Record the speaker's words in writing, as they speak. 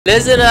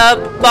Listen up,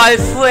 my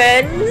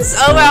friends.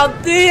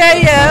 Around 3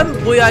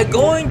 AM, we are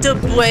going to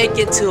break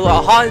into a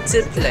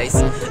haunted place,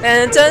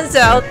 and it turns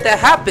out there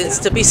happens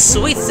to be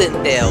sweets in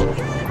there.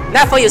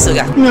 Not for you,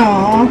 Suga.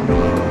 No.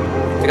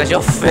 Because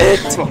you're fit.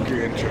 Fuck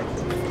your intro.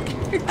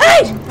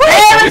 Hey!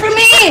 Wait for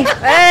me!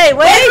 Hey,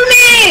 wait for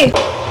me!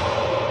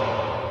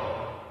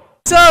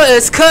 So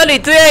it's currently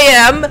 3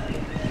 AM.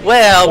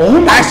 Well, Oh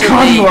my actually,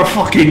 god, you are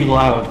fucking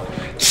loud.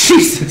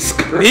 Jesus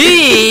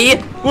Christ.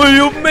 what do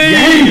you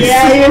mean?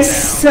 Yeah, you're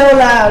so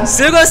loud.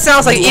 Suga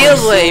sounds like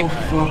earwave.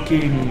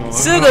 Fucking loud.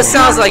 Suga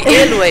sounds like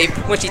earwave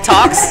when she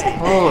talks.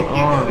 Hold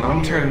on,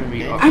 I'm turning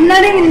me up. I'm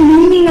not even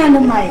leaning on the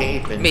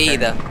mic. Me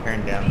either.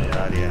 Turn down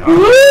the audio.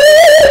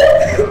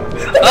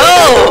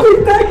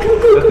 Oh!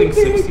 I think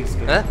 60's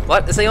good. Huh?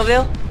 What? Is something over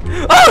there?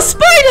 Oh,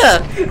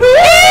 spider! Ew!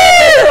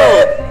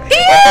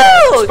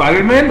 Ew!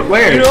 Spider-Man?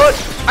 Where? You know what?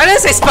 I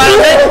didn't say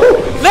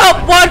Spider-Man. No,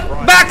 one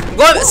back.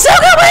 One.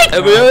 Suga, wait!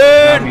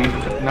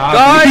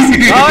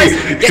 Guys,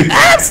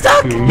 I'm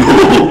stuck.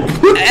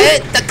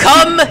 The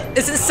cum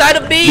is inside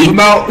of me. Kick him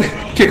out.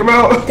 Kick him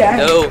out.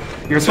 No,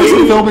 You're supposed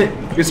to film it.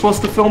 You're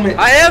supposed to film it.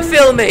 I am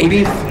filming.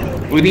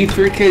 We need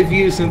 3K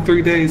views in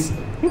 3 days.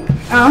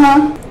 Oh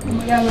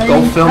my god,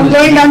 Go film I'm it.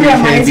 going down to the 3K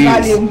highest views.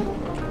 volume.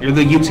 You're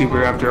the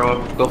YouTuber after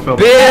all. Go film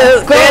it.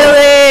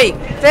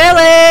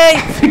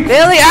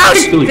 Billy!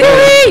 Ouch! Billy.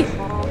 Billy!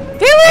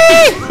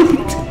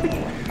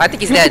 I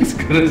think he's dead. As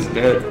good as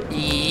dead.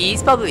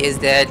 He's probably is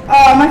dead.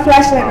 Oh, my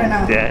flashlight right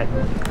now. Dead.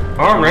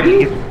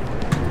 Already?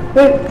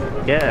 Wait,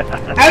 Yeah.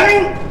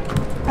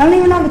 I don't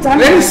even know the time.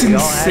 That is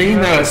insane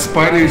that a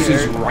spider is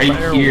just right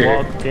Spider here.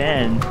 walked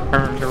in,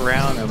 turned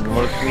around, and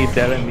looked me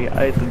dead in the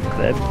eyes and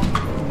said,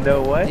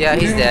 "No way." Yeah,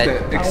 he's dead.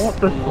 I want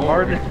the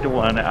smartest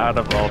one out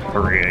of all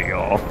three of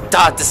y'all.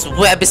 God, this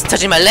web is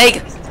touching my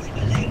leg.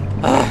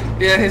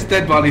 Yeah, his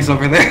dead body's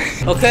over there.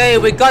 Okay,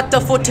 we got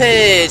the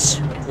footage.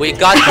 We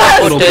got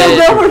the Go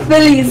footage. for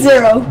Philly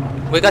 0.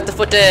 We got the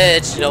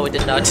footage. No, we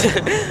did not.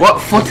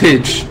 What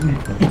footage?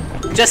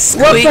 Just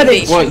What squeak me.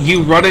 footage? What,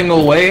 you running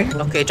away?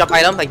 Okay, drop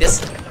item like this.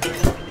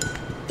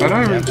 I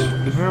don't even,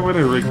 is there a way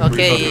to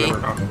Okay. or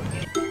not?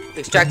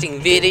 Extracting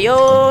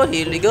video.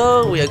 Here we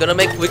go. We are gonna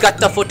make. We got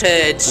the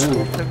footage.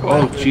 Ooh.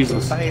 Oh,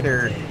 Jesus.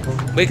 Spider.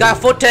 We got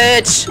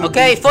footage.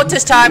 Okay,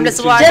 footage time.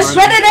 Let's watch. Just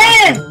run it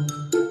in!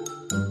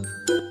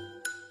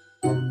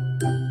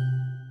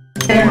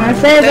 My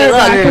favorite Hey,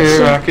 look. Hey,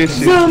 rocket rocket ship.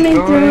 ship Zooming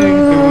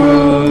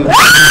going through.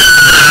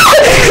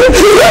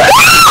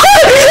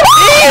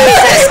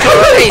 Jesus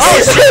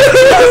Christ!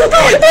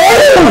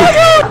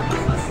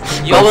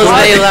 You almost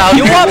made it loud.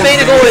 You want me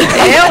to go in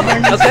there?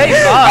 Okay,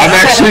 fine. I'm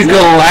actually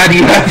glad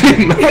you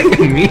haven't met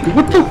me.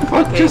 What the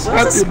fuck Okay, just where's the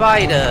happened?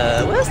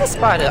 spider? Where's the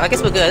spider? I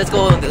guess we're good. Let's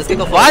go.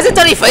 Why is it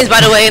 30 frames,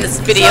 by the way, in this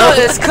video?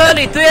 So it's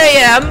currently 3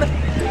 AM.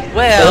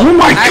 Well, Oh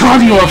my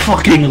god, you actually- are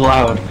fucking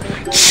loud.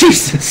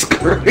 Jesus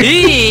Christ.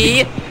 He.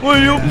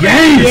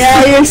 Yes!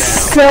 Yeah, you're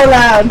so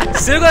loud.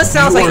 Suga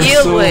sounds like You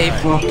are so earwave.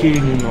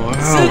 fucking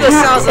Suga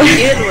loud. sounds like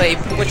earwave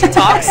when she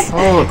talks.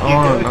 Hold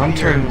on, I'm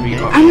turning me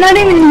up. I'm not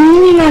even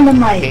leaning on the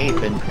mic.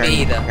 Cape and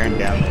Me either. turn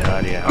down the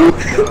audio.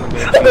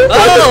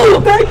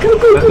 Oh! I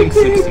think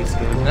 60's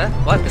good. Huh?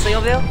 What? Is something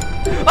over there?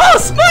 Oh,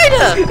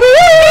 spider!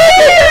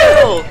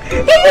 Ew!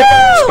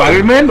 Ew!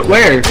 Spider-Man?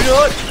 Where? You know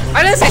what?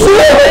 I didn't say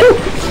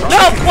Spider-Man! No!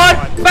 One!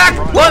 Back!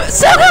 One!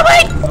 Suga,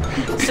 wait!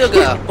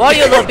 Suga, why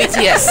you love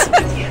BTS?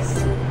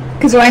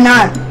 Cause why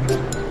not?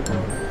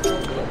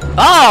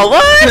 Oh,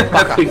 what?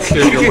 I think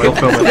you'll go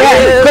film it.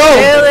 Yeah, go!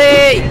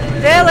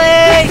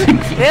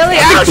 Billy!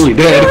 Ouch! actually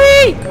dead.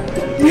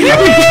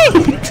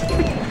 Billy!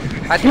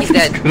 I think he's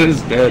dead. Good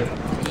as dead.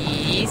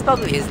 He's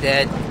probably is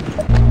dead.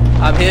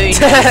 I'm hearing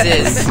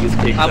noises.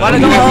 I wanna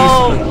go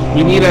home!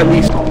 You need at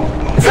least.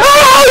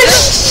 Oh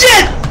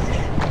shit!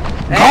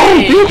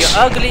 Hey, you bitch.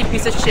 ugly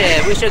piece of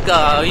shit. We should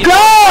go. You Go!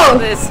 know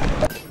this.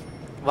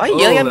 Why are you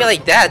yelling at me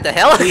like that? The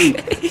hell?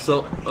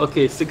 So,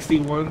 okay,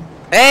 61.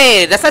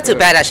 Hey, that's not too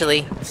bad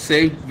actually.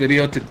 Save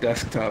video to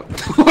desktop.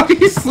 Why do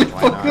you sleep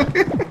like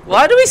that?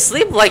 Why do we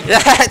sleep like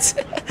that?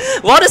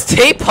 What is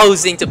tape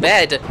posing to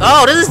bed?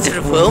 Oh, this is the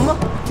room.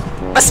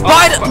 A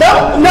spider!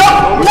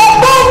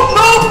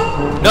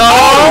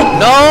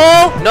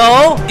 No!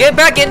 No! Get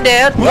back in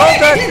there! What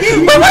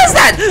was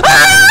that?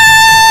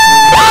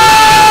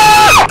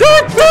 Ah!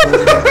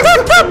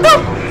 Good!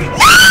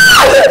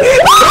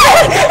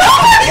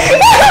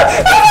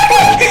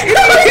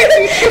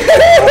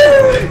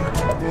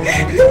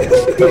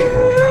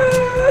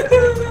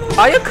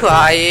 Are you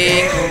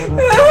crying?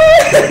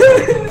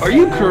 Are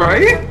you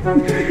crying?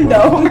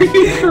 No! Are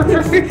you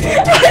crying?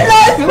 I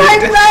lost my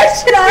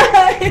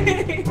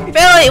flashlight!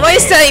 Billy, what are you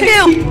saying?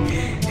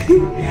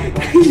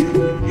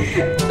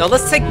 No,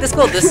 let's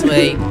go this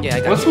way. Yeah, I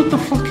got What's with the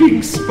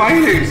fucking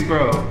spiders,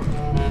 bro?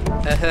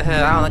 I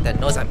don't like that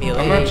noise I'm hearing.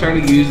 I'm not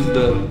trying to use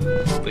the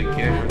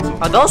camera.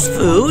 Are those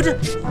food?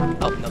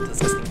 Oh, no,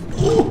 disgusting.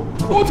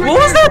 What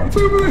was that?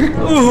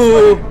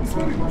 Ooh.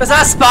 That's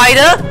not a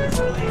spider!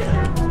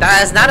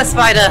 That is not a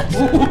spider!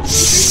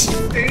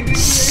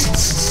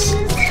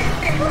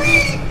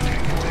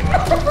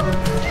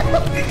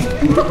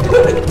 I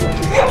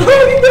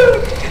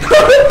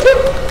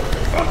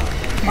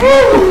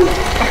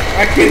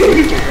can't do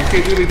anything. I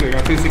can't do anything.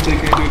 I physically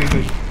can't do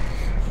anything.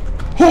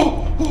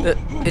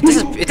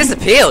 It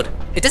disappeared.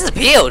 It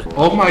disappeared.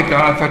 Oh my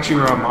god, I thought you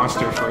were a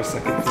monster for a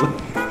second. I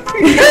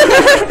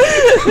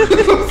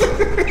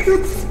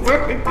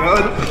swear to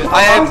god.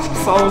 I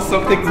saw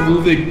something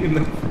moving in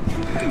the...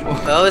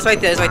 Oh, it's right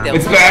there. It's right there.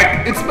 It's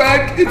back. It's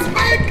back. It's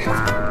back. It's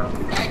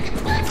back.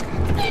 It's back.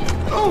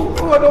 Oh,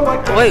 I don't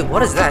like that. Wait,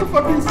 what is that?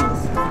 What the fuck is this?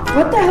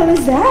 What the hell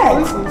is that?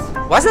 What is this?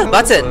 What's that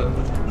button?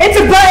 It's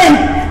a button!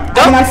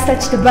 Don't- I must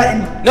touch the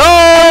button.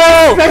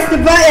 No! Press the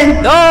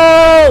button!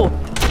 No!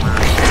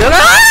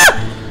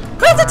 Ah!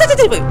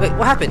 Wait,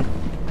 what happened?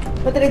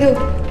 What did I do?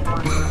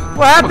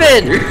 What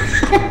happened?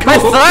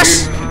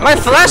 My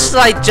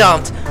flashlight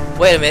jumped.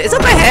 Wait a minute, is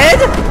that my head?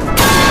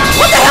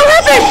 What the hell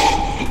happened?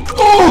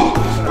 Oh!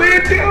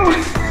 Man down!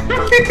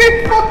 Man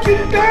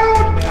fucking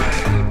down!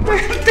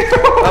 Man down!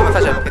 Oh, my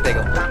flashlight. Okay, there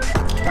you go.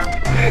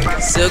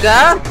 Suga?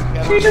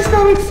 She just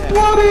got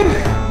exploded!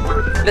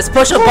 Let's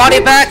push her body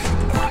back.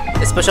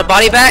 Let's push her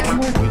body back.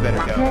 We better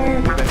go.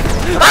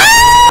 Ah!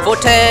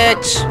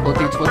 Footage.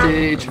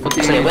 Footage.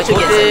 Sorry, where'd you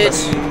get it?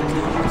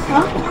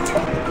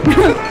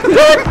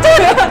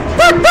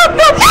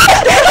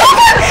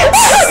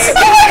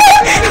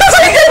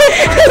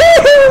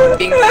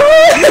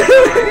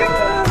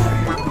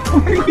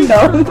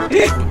 No.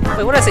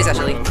 Wait, what did I say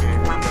actually?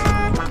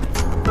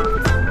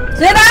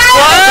 What?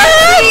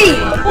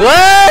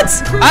 What?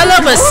 I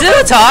love my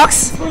Suga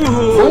talks.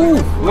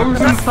 What was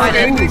that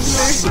fighting?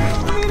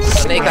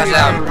 Snake us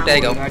down. There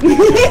you go. No,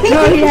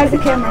 he has a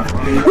camera.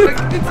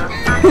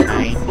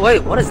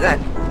 Wait, what is that?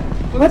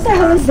 What the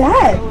hell is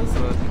that?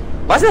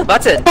 What's that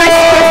button?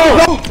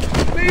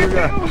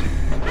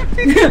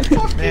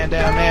 Man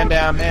down, man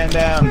down, man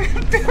down.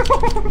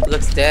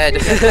 Looks dead.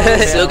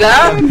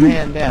 Suga?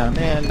 Man down,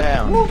 man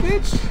down.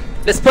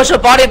 Let's push her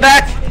body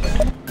back.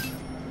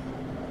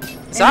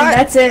 And Sorry.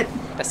 that's it.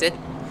 That's it.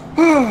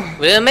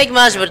 We didn't make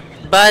much, but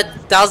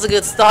that was a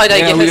good start, I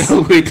guess.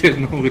 we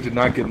did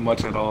not get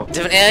much at all.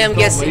 Different area, I'm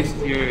guessing. Just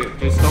don't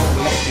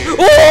waste your...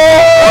 Oh!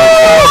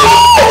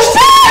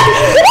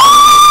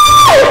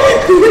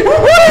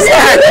 What is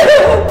that?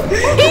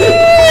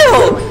 Ew!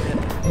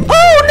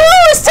 Oh no,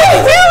 it's Teddy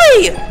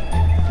Philly!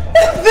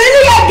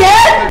 Philly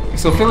again?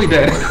 So Philly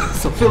dead.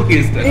 So Philly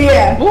is dead.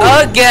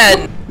 Yeah.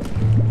 Again.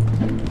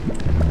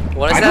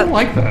 What is I that? don't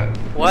like that.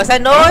 What is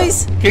that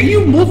noise? Can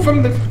you move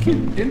from the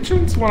fucking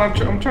entrance when I'm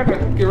trying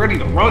to get ready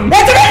to run?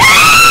 That's it!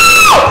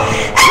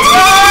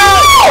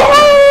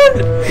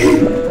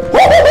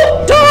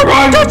 Don't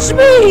Run! touch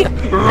me!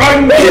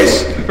 Run,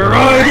 bitch!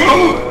 Run!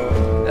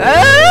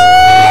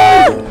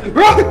 Ah!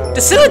 Run!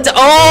 The Suga.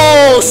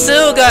 Oh,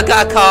 Suga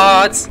got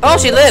caught. Oh,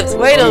 she lived.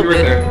 Wait a You're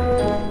minute.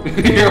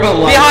 there. You're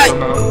alive Behind.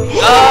 somehow.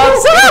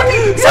 Suga!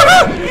 Suga!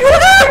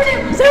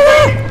 Suga!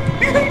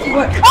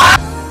 Suga!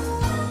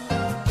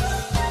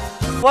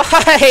 Why?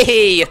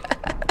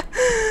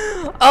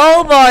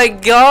 Oh my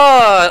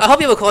god! I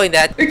hope you were calling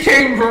that. It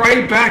came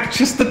right back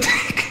just to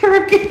take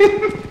her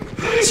again.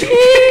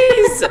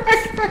 Jeez!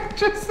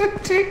 Just to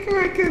take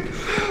her again.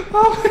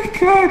 Oh my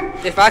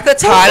god. If I could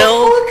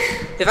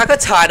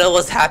title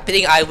what's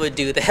happening, I would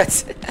do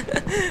that.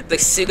 Like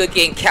Suga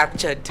getting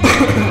captured.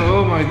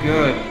 Oh my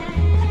god.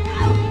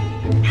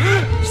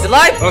 She's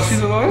alive! Oh,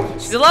 she's alive?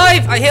 She's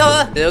alive! I hear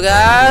her!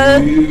 Suga!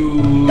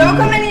 Don't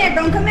come in here,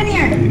 don't come in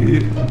here.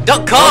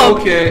 Don't come!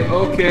 Okay.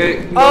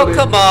 Oh,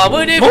 come on,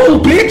 we need Oh,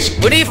 bitch!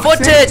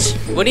 footage!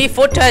 We need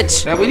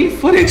footage! Yeah, we need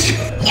footage.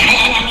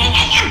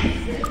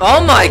 Oh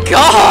my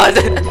god!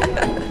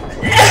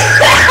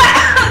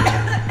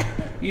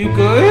 You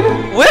good?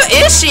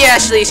 Where is she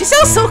actually? She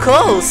sounds so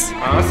close!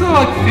 I saw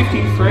like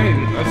 15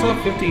 frames. I saw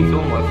 15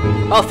 film left.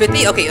 Oh,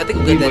 50? Okay, I think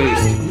we're good then.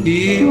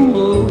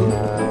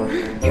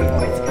 Your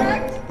voice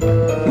cracked?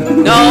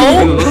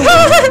 No!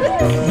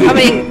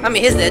 I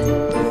mean, his did.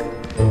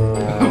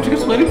 I'm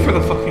just waiting for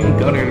the fucking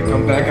gunner to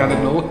come back out of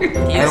nowhere.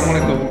 I Yes. don't want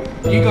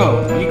to go.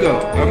 You go.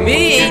 I'm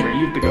Me? on camera.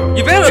 You have to go.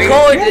 You better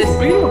record Yes, this.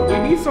 We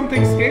need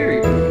something scary.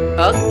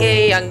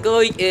 Okay, I'm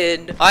going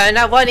in. I'm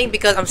not running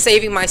because I'm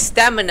saving my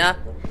stamina.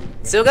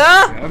 Suga?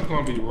 That's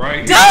gonna be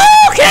right. No,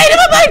 okay,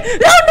 never mind!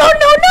 No!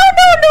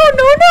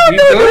 You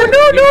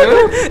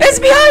good? It's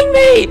behind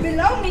me!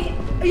 Below me?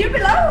 Are you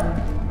below?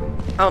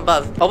 I'm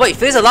above. Oh wait,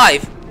 Phil's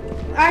alive.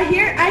 I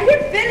hear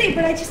Philly,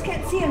 but I just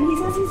can't see him. He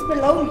says he's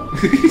below me.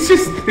 He's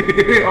just.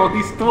 Oh,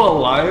 he's still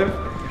alive.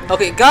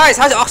 Okay, guys,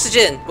 how's the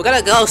oxygen? We're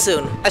gonna go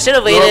soon. I should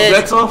have Well, waited.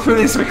 that's all for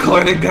this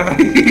recording, guys.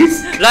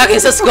 Like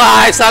and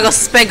subscribe so I can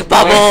spank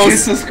Like and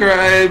bubbles.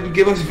 subscribe.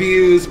 Give us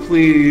views,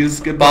 please.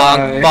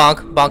 Goodbye.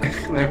 Bonk.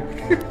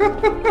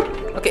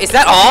 Okay, is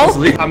that all?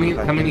 How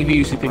many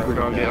views do you think we're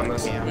gonna get on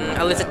this?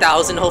 At least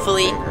 1,000,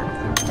 hopefully.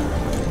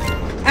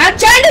 I'm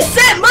trying to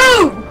set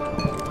move!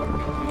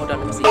 Hold on,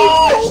 let me see.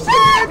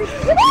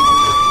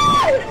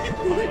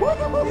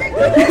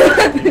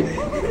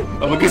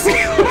 Oh, we can see.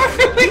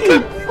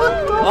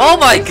 Oh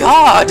my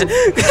god!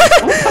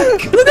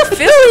 Look at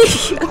Philly!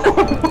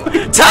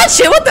 Touch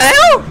it, what the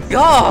hell?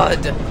 God!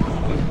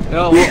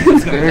 Oh,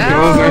 there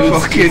goes our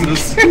fucking...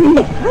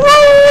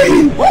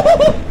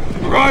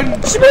 Run!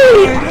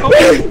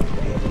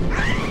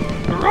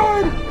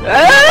 Run!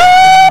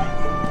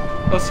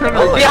 Let's turn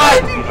around.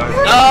 Behind!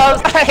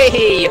 Oh,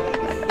 hey!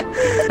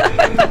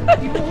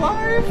 You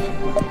alive?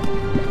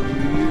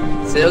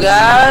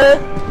 Suga!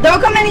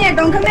 Don't come in here,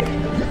 don't come in.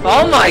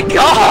 Oh my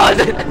god!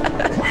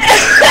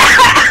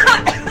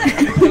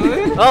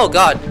 Oh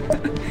god.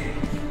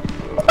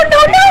 Oh,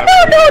 no!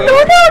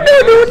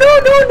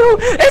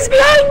 It's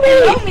behind me!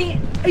 Below me.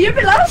 Are you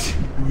below?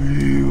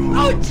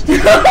 Oh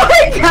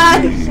my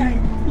god!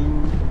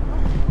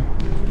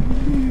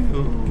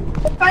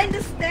 Find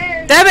the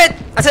stairs. Damn it!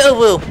 I said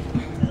Uwu.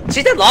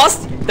 She did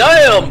lost?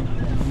 Damn!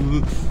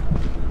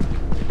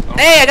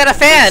 Hey, I got a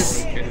fan!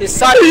 It's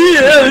sorry.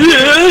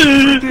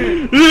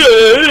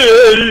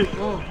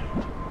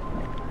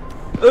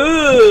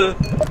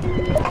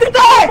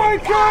 Oh my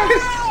god!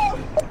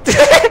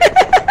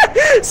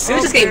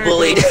 Sue's just getting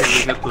bullied.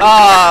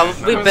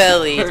 Oh, we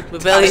barely should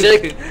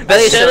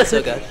have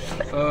Suga.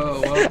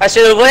 Well, I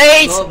should have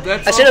waited.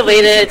 that's I should have all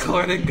for this waited.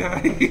 recording,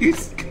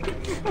 guys.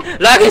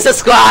 Like and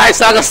subscribe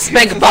so I can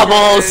spank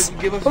bubbles.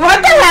 Give us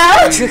What the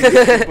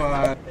hell?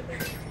 Bye.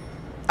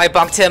 I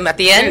bumped him at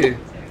the end. Hey,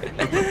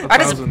 I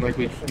just- like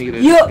we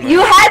needed. You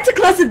had to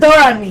close the door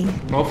on me.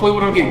 Hopefully we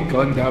don't get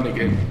gunned down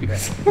again.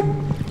 Because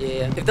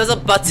Yeah. If there's a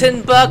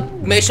button bug,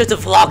 make sure to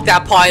vlog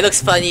that part. It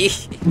looks funny.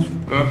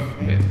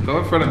 okay, go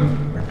in front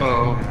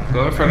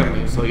of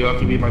me, so you have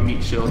to be my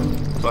meat shield,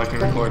 so I can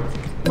record.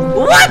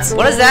 What?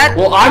 What is that?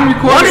 Well, I'm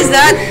recording. What is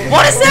that?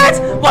 What is that?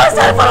 What is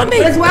that in front of me?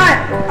 What is what?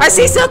 I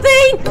see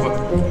something.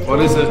 What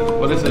is it?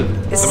 What is it?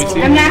 It's- Let me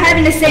see. I'm not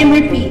having the same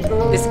repeat.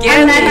 It's I'm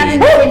getting not having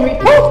me. the same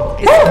repeat.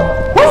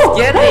 It's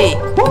getting me.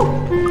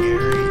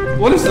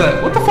 What is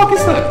that? What the fuck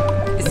is that?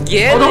 It's Oh,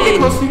 don't get getting.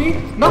 close to me.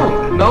 No.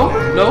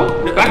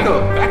 Back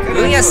up. Back up.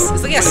 It's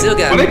looking at Well,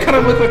 Suga. they kind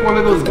of look like one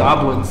of those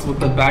goblins with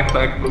the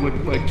backpack, look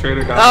like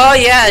trader goblins. Oh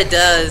yeah, it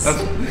does.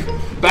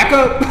 Back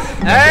up.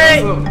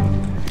 Hey.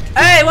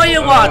 Hey, what do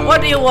you want?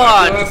 What do you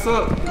want? What's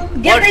up?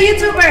 Get the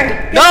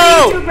YouTuber. Get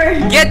No! the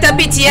YouTuber. Get the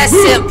BTS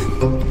simp.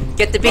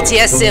 Get the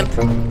BTS simp.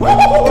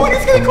 Oh,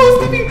 he's getting close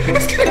to me.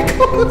 He's getting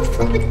close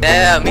to me.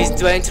 Damn, he's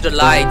going to the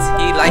light.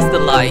 He likes the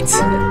light.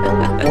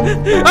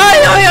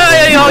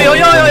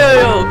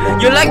 Yo.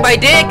 You like my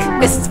dick?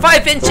 It's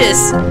 5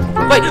 inches.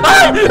 Wait.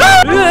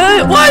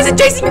 Why is it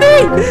chasing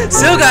me?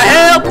 Suga,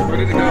 help! Where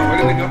did it go?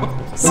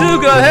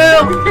 Suga,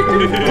 help!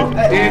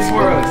 Dance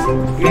for us.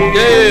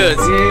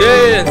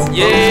 Dance,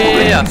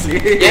 yeah.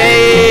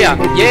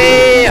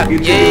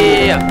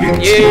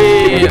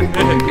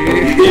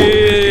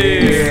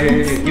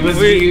 Give us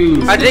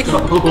views. I think,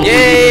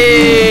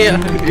 yeah.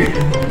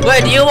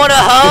 Wait, do you want a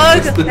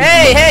hug?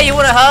 Hey, you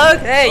want a hug?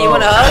 Hey, you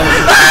want a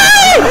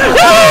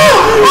hug?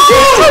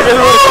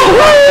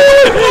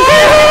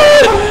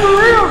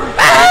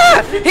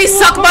 He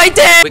sucked my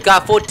dick! We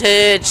got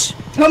footage!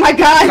 Oh my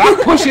god. Stop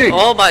pushing.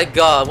 Oh my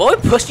god, why are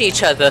we pushing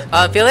each other?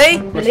 Philly?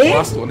 Where's the Really?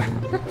 last one?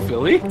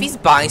 Philly? If he's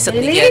buying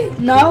something Really?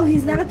 again. No,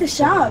 he's not at the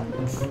shop.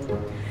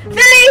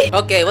 Philly!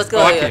 Okay, let's go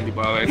Oh, I here. can't be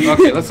bothered.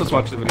 Okay, let's just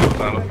watch the video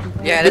battle.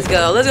 Yeah, let's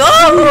go.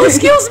 Oh,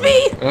 excuse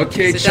me!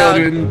 Okay, Sit down.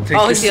 children, take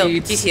Oh, your he's healed.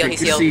 seats. He's healed. Take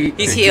He's your healed. seat,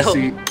 He's take your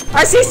healed. seat.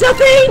 I see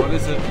something! What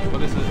is it?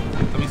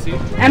 Let me see.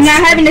 I'm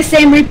not having the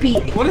same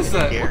repeat. What is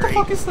that? What the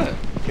fuck is that?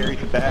 Carry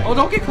the bag. Oh,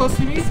 don't get close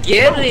to me.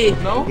 Gary!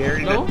 No.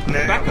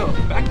 Back up.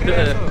 Back your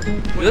ass up.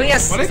 Look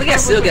at Why they look at kinda look like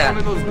Suga. one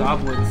of those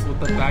goblins with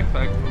the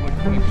backpack,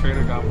 like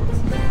trader goblins.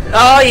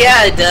 Oh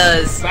yeah, it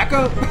does. Back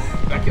up.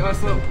 Back your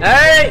ass up.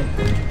 Hey!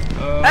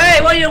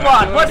 Hey, what do you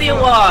want? What do you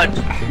want?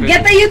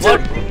 Get the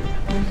YouTube.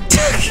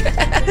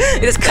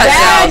 It just cuts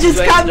Yeah, out.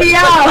 just cut me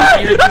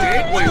out. You're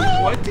dead? Wait,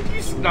 what did you?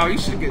 No, you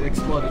should get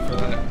exploded for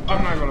that.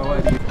 I'm not gonna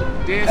let you.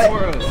 Dance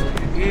for us.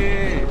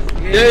 Yeah.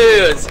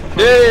 Dance,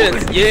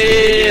 dance,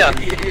 yeah, yeah,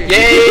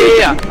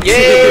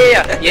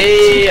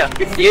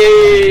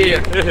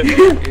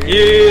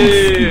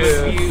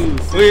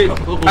 Wait,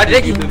 I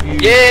think,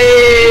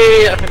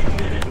 yeah.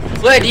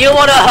 Wait, do you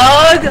want a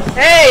hug?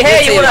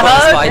 Hey, you want a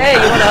hug? Hey,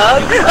 you want a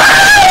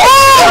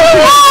hug?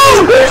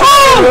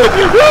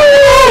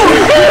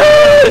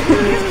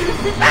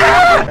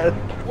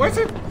 Where's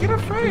it? Get a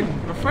friend.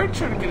 A friend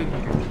trying to get in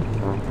here.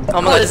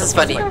 Oh my god, this is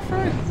funny. Get a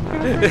friend.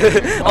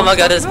 Oh my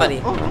god, this is funny.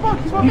 Oh, come on.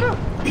 He's walking up.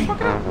 He's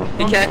walking up.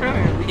 He can't.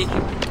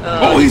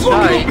 Oh, he's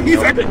walking up. He's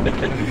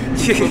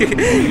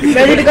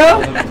Ready to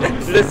go?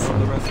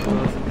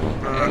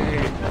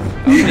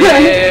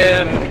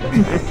 Yeah.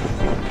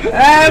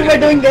 We're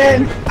doing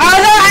good. Oh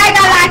no, I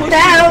got locked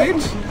out.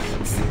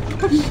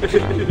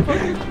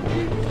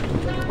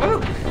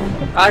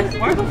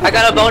 I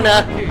got a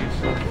boner.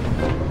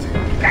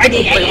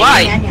 Wait, why?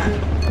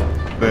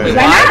 Why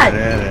not?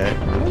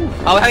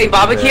 Are we having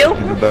barbecue?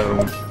 Boom.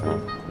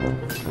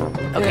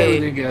 Okay. We Okay.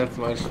 didn't get that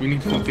much. We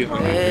need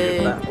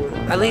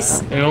 1,500. At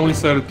least. It only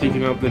started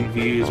picking up in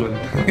views when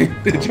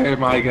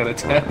Jeremiah got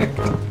attacked.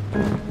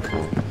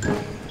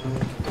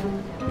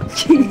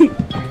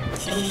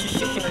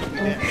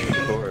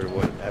 Or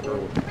whatever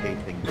the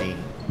thing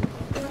means.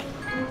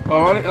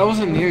 Oh, I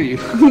wasn't near you.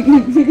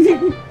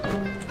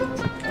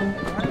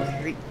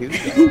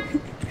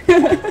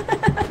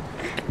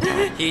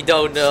 He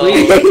don't know.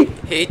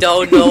 He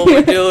don't know what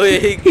we're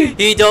doing.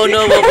 He don't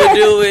know what we're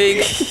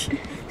doing.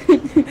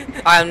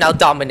 I am now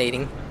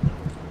dominating.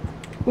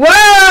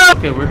 Whoa!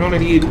 Okay, we're gonna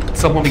need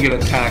someone to get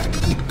attacked.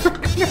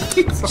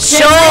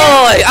 Sure!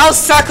 I'll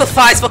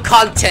sacrifice for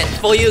content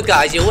for you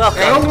guys. You're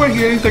welcome. I don't want to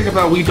hear anything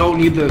about we don't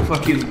need the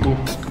fucking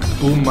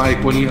boom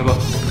mic when you have a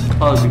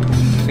hug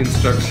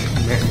instruction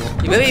manual.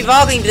 You may be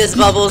vlogging this,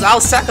 Bubbles.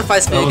 I'll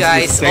sacrifice for you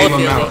guys. Same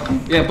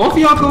amount. Yeah, both of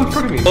y'all go in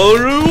front of me.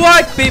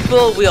 Alright,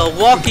 people, we are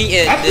walking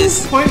in At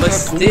this point,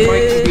 that boom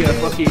mic could be a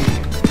fucking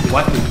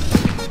weapon.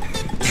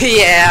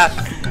 Yeah.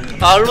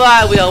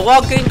 Alright, we are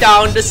walking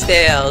down the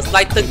stairs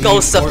like the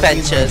ghost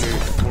adventures.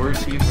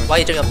 Why are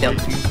you jumping up there?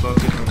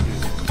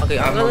 Okay,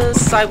 I'm gonna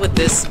side with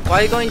this. Why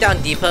are you going down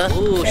deeper?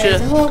 Ooh, shit.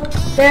 There's a hole.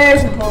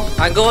 There's a hole.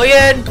 I'm going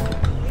in.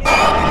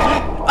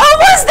 Oh,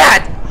 what's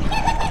that?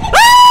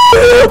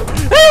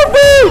 Help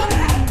me!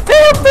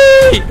 Help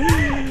me!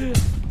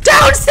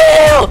 Down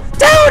still!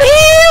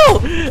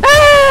 Downhill!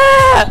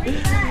 Ah!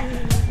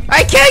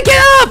 I can't get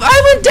up!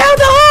 I went down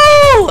the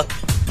hole!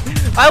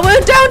 I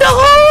went down the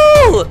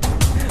hole!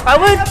 I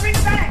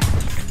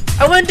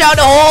went down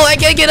the hole! I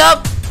can't get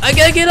up! I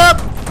can't get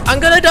up! I'm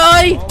gonna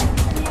die!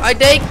 I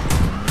think.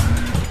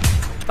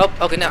 Oh,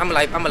 okay, now I'm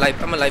alive. I'm alive.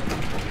 I'm alive.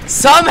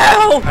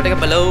 Somehow! I think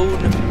I'm alone.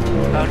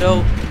 Oh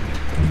no.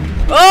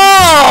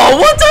 Oh!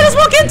 What did I just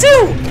walk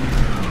into?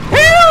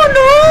 Hell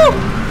no!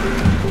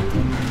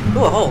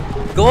 Ooh, a hole.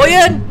 Go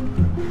in!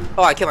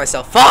 Oh, I killed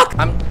myself. Fuck!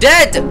 I'm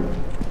dead!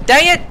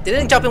 Dang it! They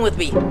didn't jump in with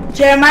me.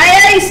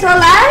 Jeremiah, you still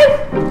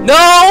alive?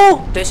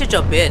 No! They should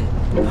jump in.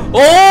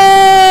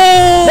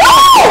 Oh!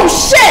 Oh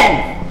shit!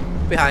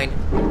 Behind.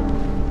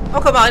 Oh,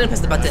 come on, I didn't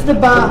press the button. The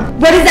bomb.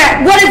 What is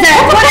that? What is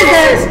that? What is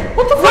this?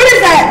 What the fuck? What is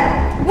that?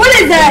 What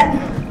is that?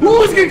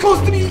 Oh, he's getting close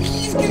to me.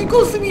 He's getting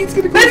close to me. He's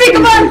getting close to me. Baby,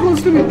 come on.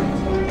 Close to me.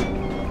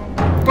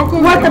 Go, go,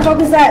 What the fuck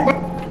is that?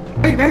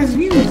 Hey, that is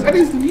views. That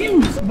is the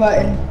views.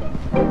 Button.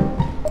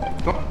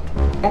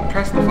 Don't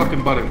press the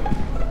fucking button.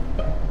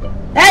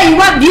 Hey, you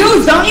want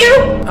views, don't you?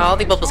 I don't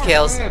think Bubbles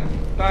kills. Die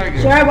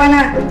again. Sure, why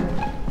not?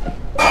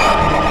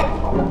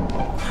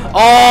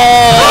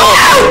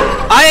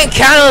 Oh! I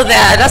encountered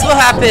that. That's what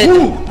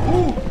happened.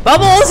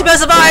 Bubbles, you better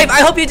survive.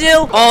 I hope you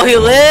do. Oh, he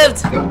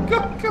lived. Go, go,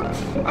 go.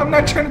 I'm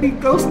not trying to be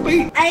ghost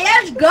bait. Hey,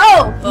 let's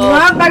go.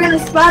 I'm not gonna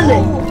spawn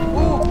it.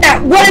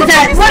 What is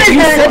that? What is You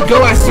that? said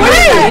go, I said What is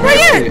go. that? Right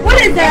here.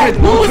 What is that?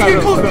 No kind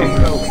of fucking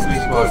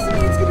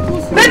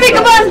Baby,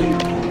 come on.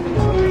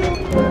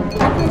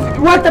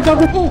 What the fuck?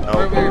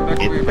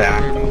 Get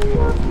back.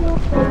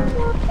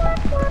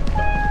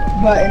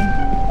 Button.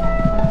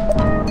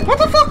 What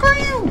the fuck are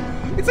you?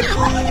 It's a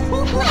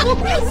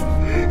ghost.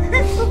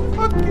 It's a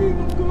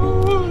fucking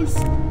ghost.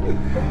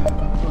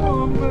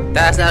 Oh my.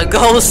 That's not a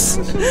ghost.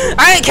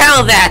 I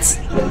encountered that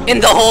in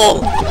the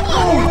hole.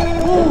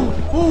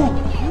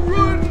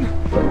 Run!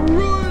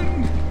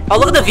 Oh,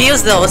 look at the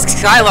views though. It's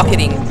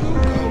skyrocketing.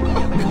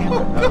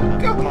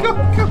 Go!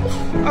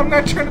 I'm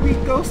not trying to be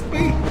ghost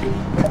bait.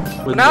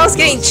 When I was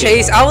getting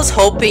chased, I was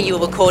hoping you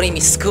were recording me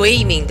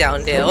screaming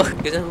down there.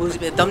 You know who's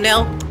the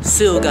thumbnail?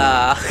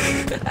 Suga.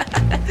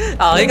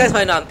 Oh, you guys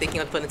might know I'm thinking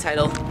of putting the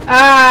title.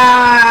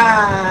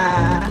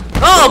 Ah.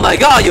 Oh my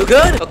god, you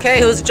good? Okay,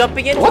 who's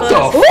jumping in What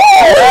first? the?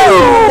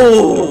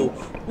 Ooh!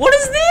 What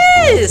is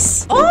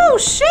this? Oh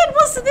shit,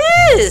 what's This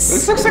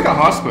this? looks like a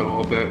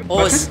hospital a bit. Oh,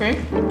 What's it's-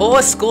 his name? Or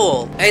a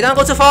school. Hey, don't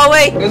go too far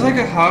away. It's like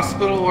a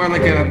hospital or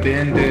like an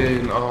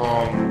abandoned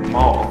mall.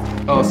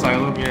 Oh,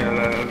 asylum. Yeah.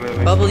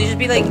 That Bubble, you should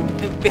be like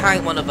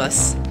behind one of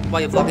us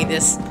while you're vlogging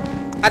this.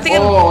 I think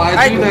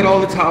I do that all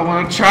the time.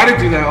 When I try to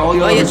do that, all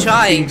y'all you're are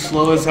trying. being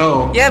slow as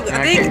hell. Yeah, but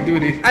And I can't do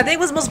think it. I think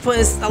what's most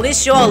important is at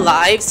least you're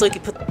alive, so you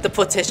can put the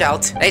footage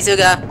out. Hey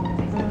Suga,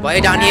 why are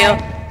you down here?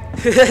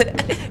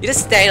 You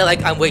just stay there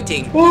like I'm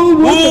waiting. Oh,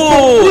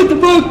 what the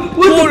fuck?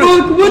 What the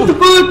fuck? What the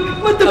fuck?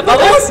 What the fuck?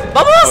 Bubbles,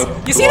 Bubbles,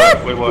 you see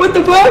that? Wait, What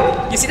the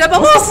fuck? You see that,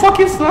 What the Bubbles? fuck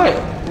is that?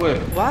 Wait.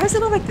 Why is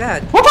it not like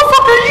that? What the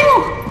fuck are you?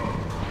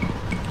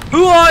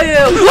 Who are you?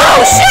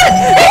 Oh shit!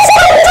 He's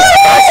coming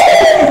towards us!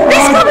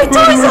 He's coming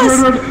towards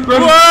us!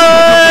 Run!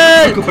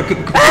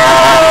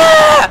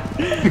 Ah!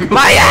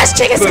 My ass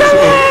cheek is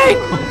coming!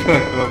 Go.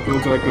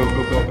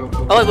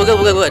 Oh, we're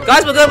good.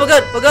 Guys, we're good.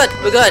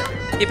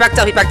 He backed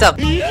up.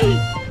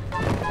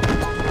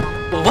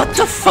 What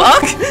the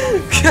fuck?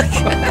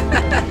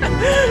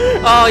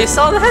 Oh, you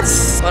saw that?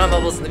 Hold on,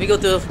 Bubbles. Let me go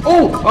through.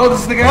 Oh,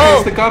 this is the guy. Oh.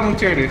 It's the goblin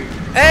charity.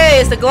 Hey,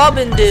 it's the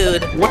Goblin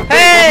dude. What?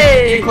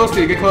 Hey! Get close to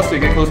you.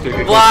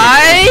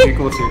 Why? Get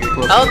closer.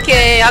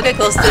 Okay, I'll get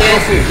close to it.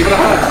 Give it a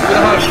hug.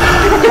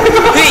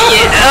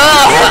 Yeah.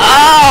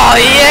 Oh,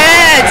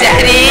 yeah,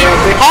 Daddy.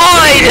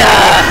 Hide.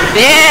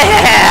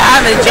 Yeah,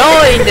 I'm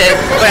enjoying it.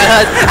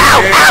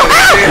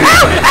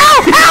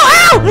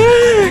 Ow!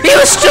 He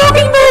was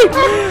stroking me.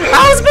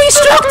 I was being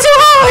stroked too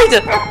hard.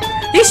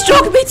 He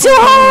stroked me too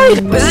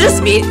hard. Was it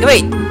just me?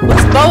 Wait,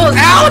 what's Bubbles?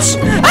 Ouch!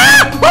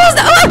 Ah! What was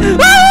that?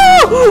 Oh!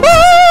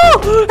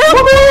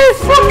 Help me!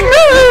 fuck?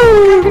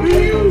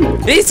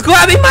 He's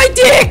grabbing my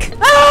dick!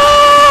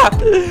 Ah! Ouch!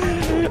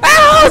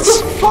 What the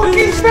fuck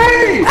is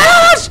that?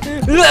 Ouch!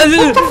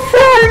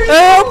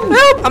 Help!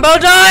 Help! I'm about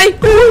to die!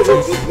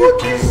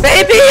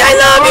 Baby, I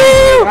love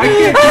you! I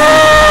can't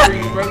do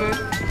this, brother.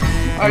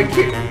 I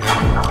can't.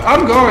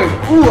 I'm going.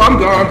 Ooh, I'm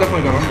gone. I'm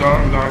definitely gone.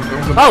 I'm gone.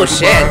 Oh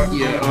shit!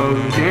 Yeah.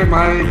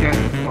 Jeremiah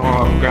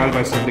grabbed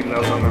by something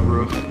else on the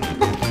roof.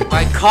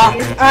 My cock.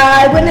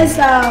 I witnessed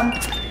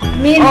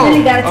me and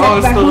Billy got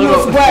attacked by who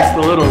knows what. It's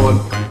the little one.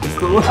 It's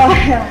the little. Oh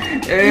hell.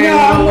 Hey, No,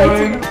 I'm little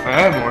waiting. one. I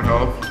have more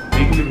health.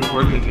 You can just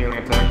record me getting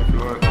attacked if you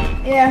want.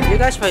 Yeah. You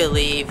guys should probably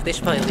leave. They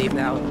should probably leave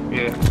now.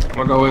 Yeah. I'm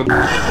gonna go in. Oh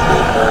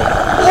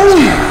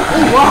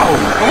wow.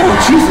 Oh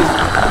Jesus.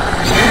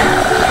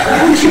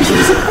 Oh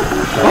Jesus.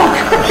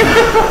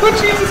 Oh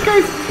Jesus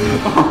Christ.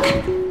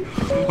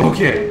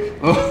 Okay.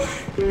 Oh.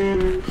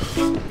 You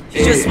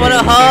just want a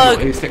hug.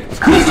 You just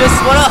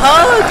want a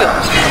hug.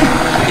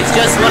 You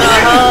just want a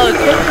hug.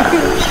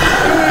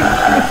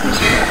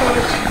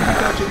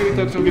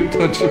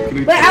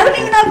 But I don't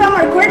even know if I'm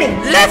recording.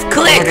 Left Oh my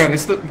click. God,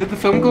 did the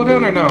film go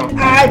down or no?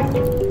 I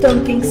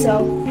don't think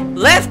so.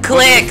 Left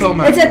click.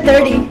 It's at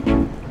 30.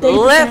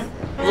 30%.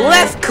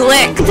 Left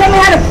click. Tell me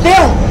how to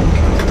film.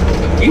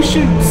 You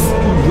should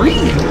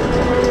read.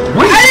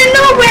 Out of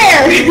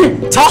nowhere.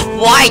 Top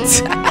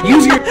white.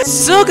 Use your.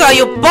 Suga,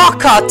 you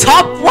baka.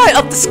 Top white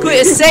of the screen.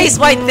 It says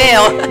right there.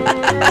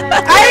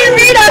 I didn't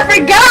read. I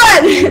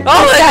forgot.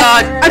 Oh my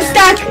god. I'm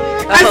stuck.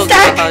 I'm Oh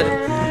stuck. god.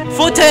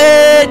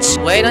 Footage.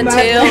 Wait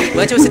until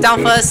we sit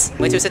down first.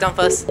 Wait till we sit down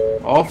first.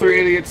 All three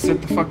idiots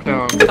sit the fuck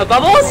down.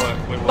 Bubbles.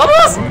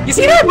 Bubbles. You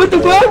see that? What the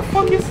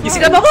fuck is You see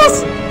that,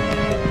 Bubbles?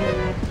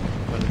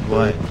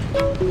 What?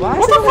 Why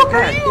What the fuck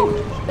are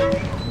you?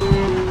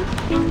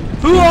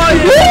 Who are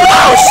you?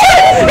 Oh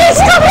shit!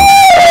 He's coming!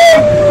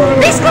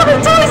 He's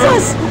coming towards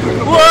us!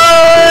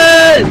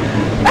 What?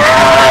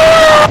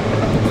 Ah!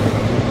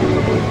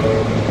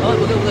 Oh,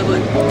 look. It's the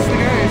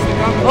guy, it's the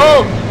guy.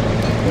 Oh!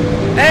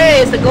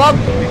 Hey, it's the glob.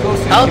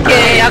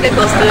 Okay, I'll get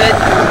close to it.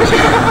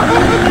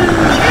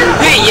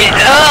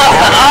 Yeah.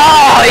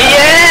 Oh,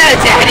 yeah,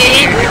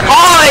 Daddy!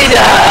 Hide!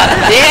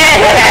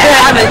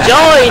 Yeah! I'm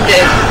enjoying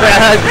this!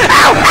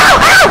 Ow!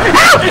 Ow! Ow!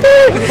 Ow!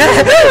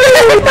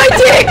 My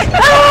dick!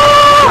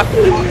 Ah!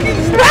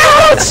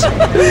 Ouch!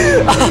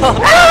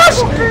 Ouch!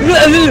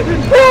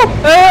 Help!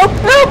 Help!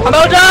 I'm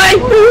about to die!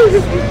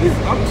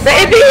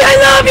 Baby, I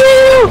love you!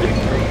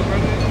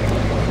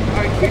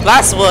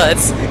 Last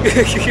words.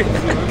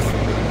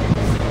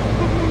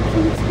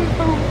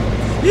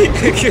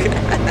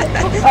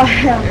 Oh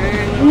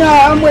hell. No,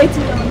 I'm way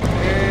too young.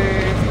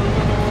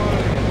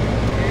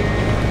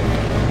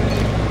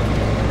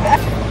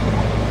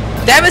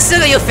 Damn it,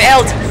 Suga, you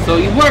failed! So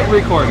you weren't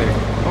recording.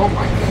 Oh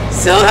my God.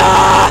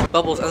 Suga!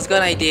 Bubbles, I was got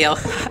an idea.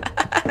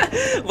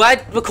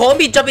 Why record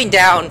me jumping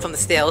down from the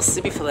stairs?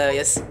 It'd be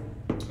hilarious.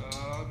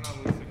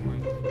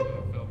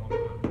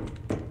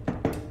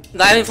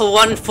 Not even for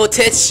one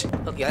footage.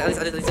 Okay, at least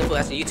I did this for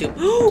actually YouTube.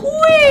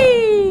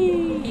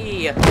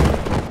 Whee!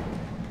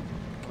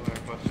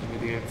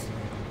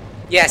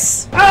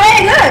 Yes. Oh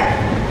hey, look.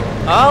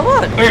 Oh,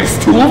 what? There's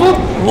two of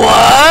them?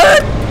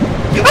 What?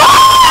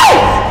 Oh!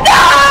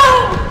 No!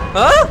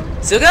 Huh?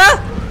 Suga?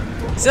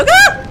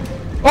 Suga?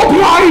 Oh,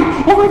 behind!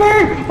 Over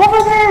there!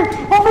 Over there!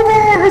 Over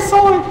there! I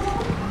saw it!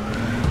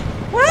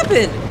 What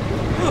happened?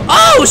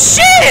 Oh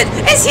shit!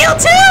 It's here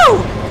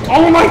too!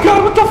 Oh my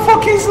God! What the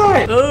fuck is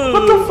that? Oh.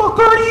 What the fuck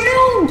are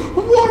you?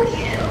 What are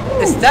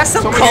you? Is that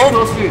some Somebody get cold?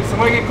 close to it.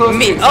 Somebody get close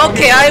Me? to it. Somebody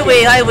Okay, get I close to it.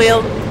 will. I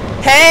will.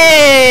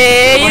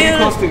 Hey, Somebody you.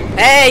 close to it.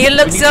 Hey, you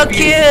look We so need to be-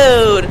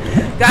 cute.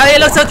 God, you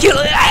look so cute.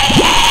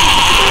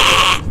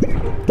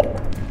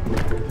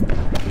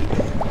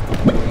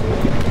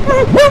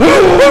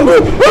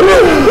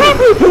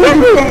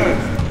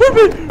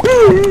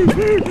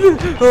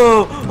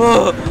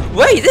 Oh,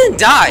 wait, you didn't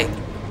die.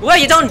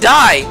 Wait, you don't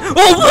die.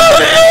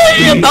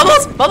 Oh,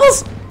 Bubbles,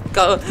 Bubbles.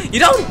 Go. You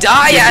don't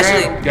die,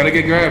 actually. Gotta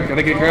get grabbed.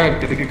 Gotta get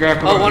grabbed. Gotta get grabbed.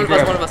 Come Oh, on, one get of us,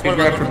 grabbed. one of us, Get one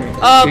of grabbed from me.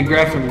 us. Get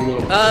grabbed from me,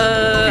 little.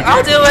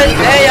 I'll do it.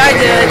 Hey, I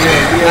did.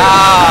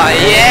 Ah,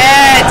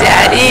 yeah,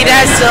 Daddy,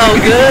 that's so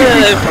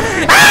good.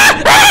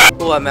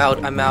 Oh, I'm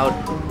out. I'm out.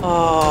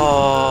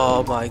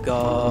 Oh my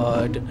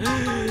God.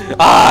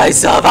 I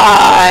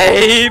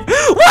survived.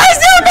 Why is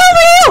there no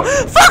you?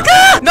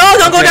 Fucker! No,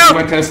 don't go My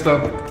down. test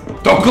up.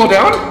 Don't go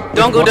down.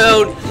 Don't go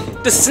down.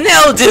 The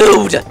snail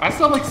dude. I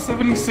still have like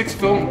 76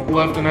 film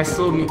left, and I'm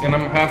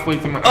halfway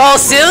through my. Oh,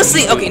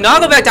 seriously? Okay, no, I'll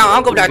go back down.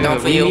 I'll go back down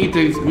for you. We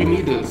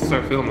need to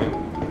start filming.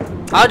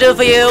 I'll do it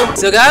for you.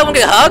 So, guy, want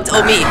to get hugged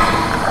or me?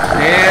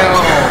 Damn.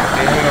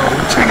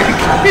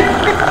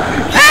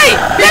 Hey!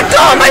 Let go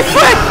of my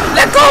friend!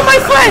 Let go of my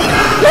friend!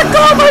 Let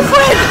go of my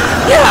friend!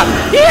 Yeah!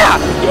 Yeah!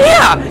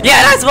 Yeah!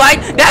 Yeah, that's right!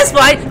 That's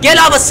right! Get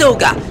off of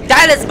Suga!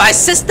 That is my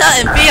sister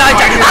and BI.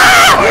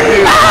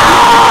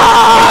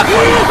 Ah!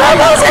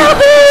 Bubbles, help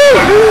me!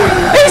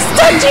 He's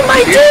touching my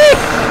dick!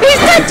 He's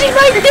touching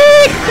my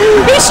dick!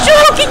 He's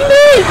stroking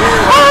me!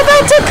 I'm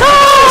about to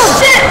come!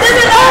 Shit,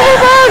 there's Oh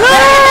my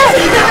God!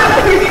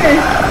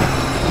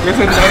 There's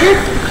another?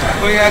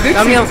 Oh yeah,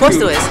 I I mean, of course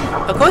there is.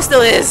 Of course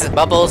there is.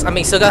 Bubbles. I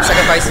mean, Suga,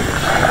 sacrifice.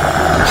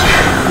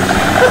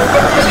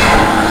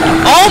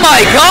 Oh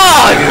my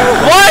god!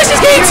 Why? She's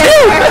getting 2!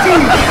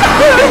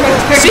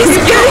 She's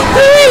getting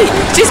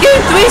 3! She's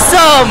getting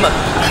threesome!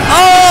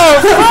 Oh,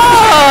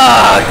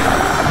 fuck!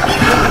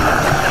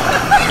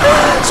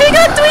 She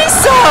got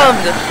threesome!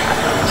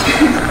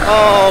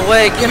 Oh,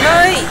 wait, can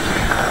I?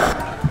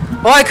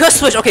 Oh, I could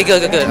switch. Okay,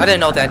 good. I didn't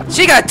know that.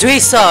 She got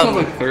threesome!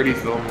 like 30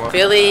 film left.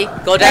 Billy,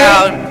 go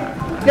down.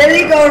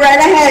 Billy, go right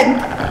ahead.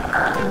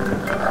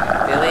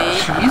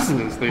 Billy.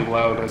 Jesus, they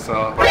loud, I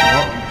saw.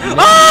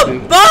 Oh,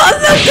 look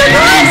at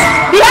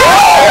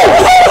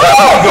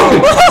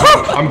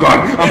I'm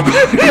gone.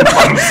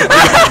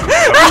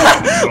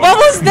 What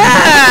was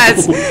that?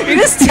 You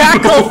just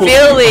tackled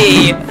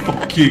Billy.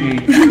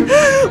 Fucking.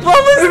 What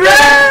was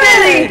that?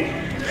 Billy!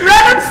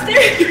 Run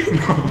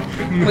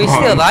upstairs! Wait, he's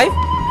still alive?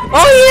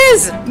 Oh, he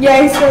is!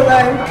 Yeah, he's still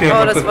alive. Can't Oh,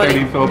 let that's the funny.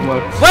 30 film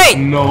left. Wait!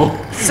 No.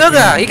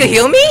 Suga, you can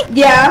heal me?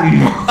 Yeah.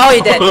 Oh,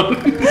 he did.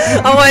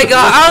 Oh my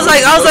god, I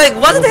was like,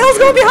 what the hell's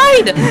going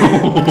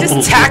behind?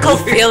 Just tackle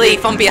Philly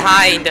from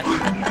behind.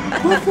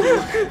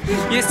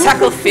 You just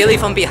tackle Philly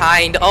from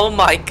behind. Oh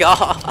my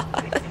god.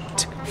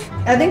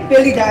 I think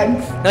Billy died.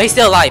 No, he's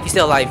still alive.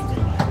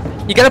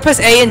 You gotta press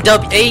A and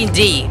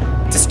D.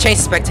 Just change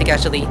the spectac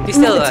actually. He's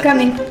still It's alive.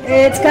 coming.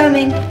 It's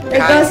coming. The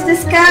Behind. ghost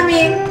is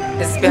coming.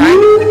 It's behind.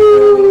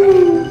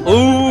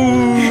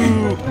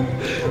 Ooh.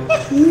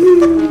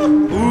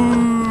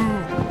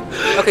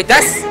 Okay,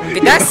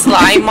 that's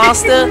slime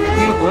monster.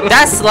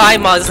 That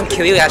slime monster doesn't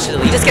kill you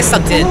actually. You just get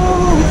sucked in.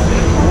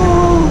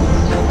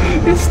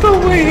 It's the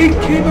way it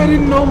came out of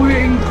nowhere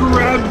and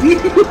grabbed you.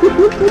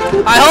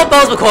 I hope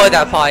Buzz recorded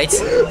that part.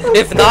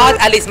 If not,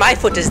 at least my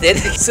footage did.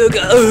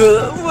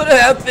 Suga, what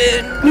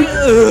happened?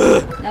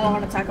 I don't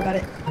want to talk about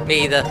it.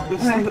 Me either.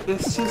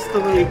 It's just the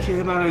way it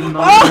came out of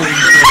nowhere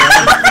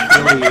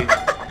and grabbed you.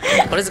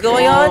 What is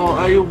going on? Oh,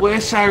 I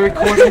wish I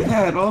recorded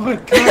that. Oh my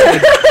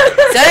god.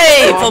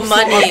 Save for I'm so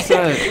money.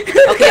 upset.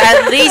 Okay,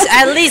 at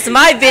least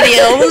my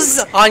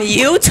videos on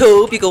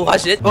YouTube. You can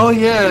watch it. Oh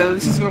yeah,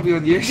 this is gonna be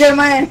on your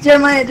Jeremiah. What?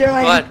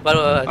 I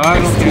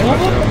don't care about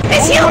that.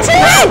 It's you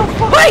too!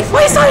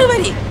 Wait, sorry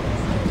already.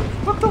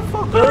 What the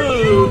fuck are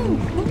you?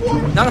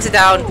 Now I'm gonna sit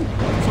down.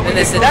 And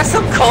this that's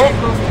some cold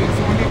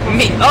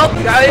meat. Oh,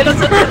 I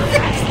looked at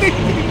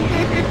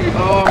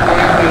Oh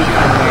man.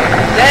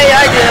 Hey,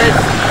 I did.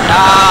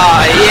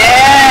 Oh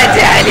yeah,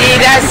 Daddy,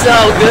 that's so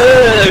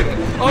good.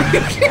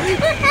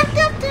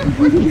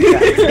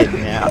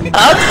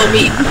 Uncle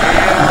meat.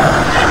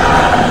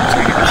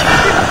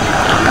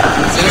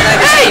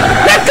 Hey,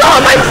 let go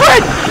of my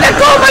friend! Let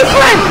go of my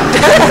friend!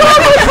 Let go of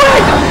my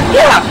friend!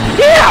 Yeah,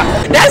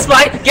 that's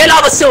right. Get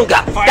off of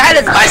Suga. That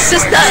is my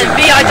sister and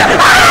Bianca.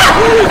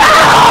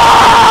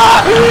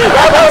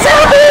 Rebels,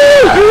 help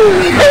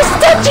me! He's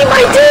touching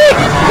my dick!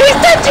 He's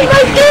touching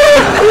my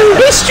dick!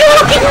 He's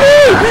stroking me!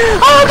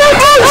 Oh my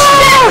god!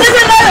 There's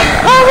another!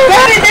 Oh my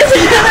god! There's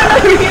another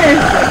over here!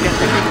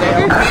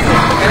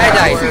 And I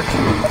died.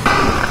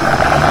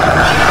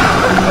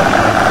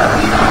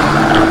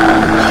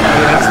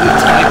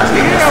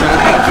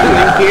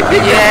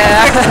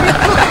 Yeah.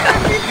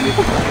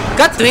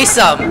 Got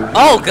threesome.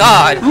 Oh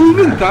god. Who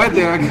even died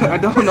there? I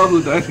don't know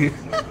who died here.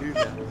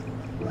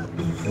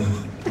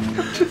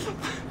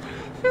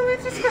 We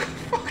just got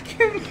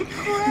fucking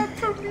grabbed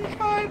from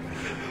behind.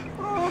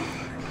 Oh,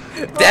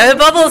 Damn it,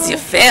 Bubbles, you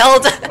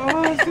failed.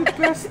 it's the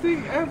best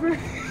thing ever.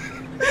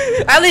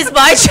 At least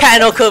my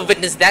channel could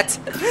witness that.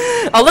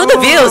 Oh, look at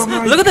the views.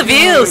 my Look at the God.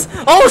 views.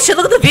 Oh shit,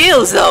 look at the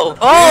views though.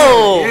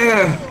 Oh.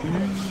 Yeah.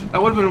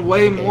 That would have been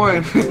way more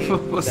if it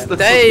was the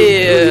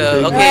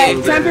Damn. Okay.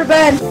 Alright, time for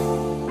bed.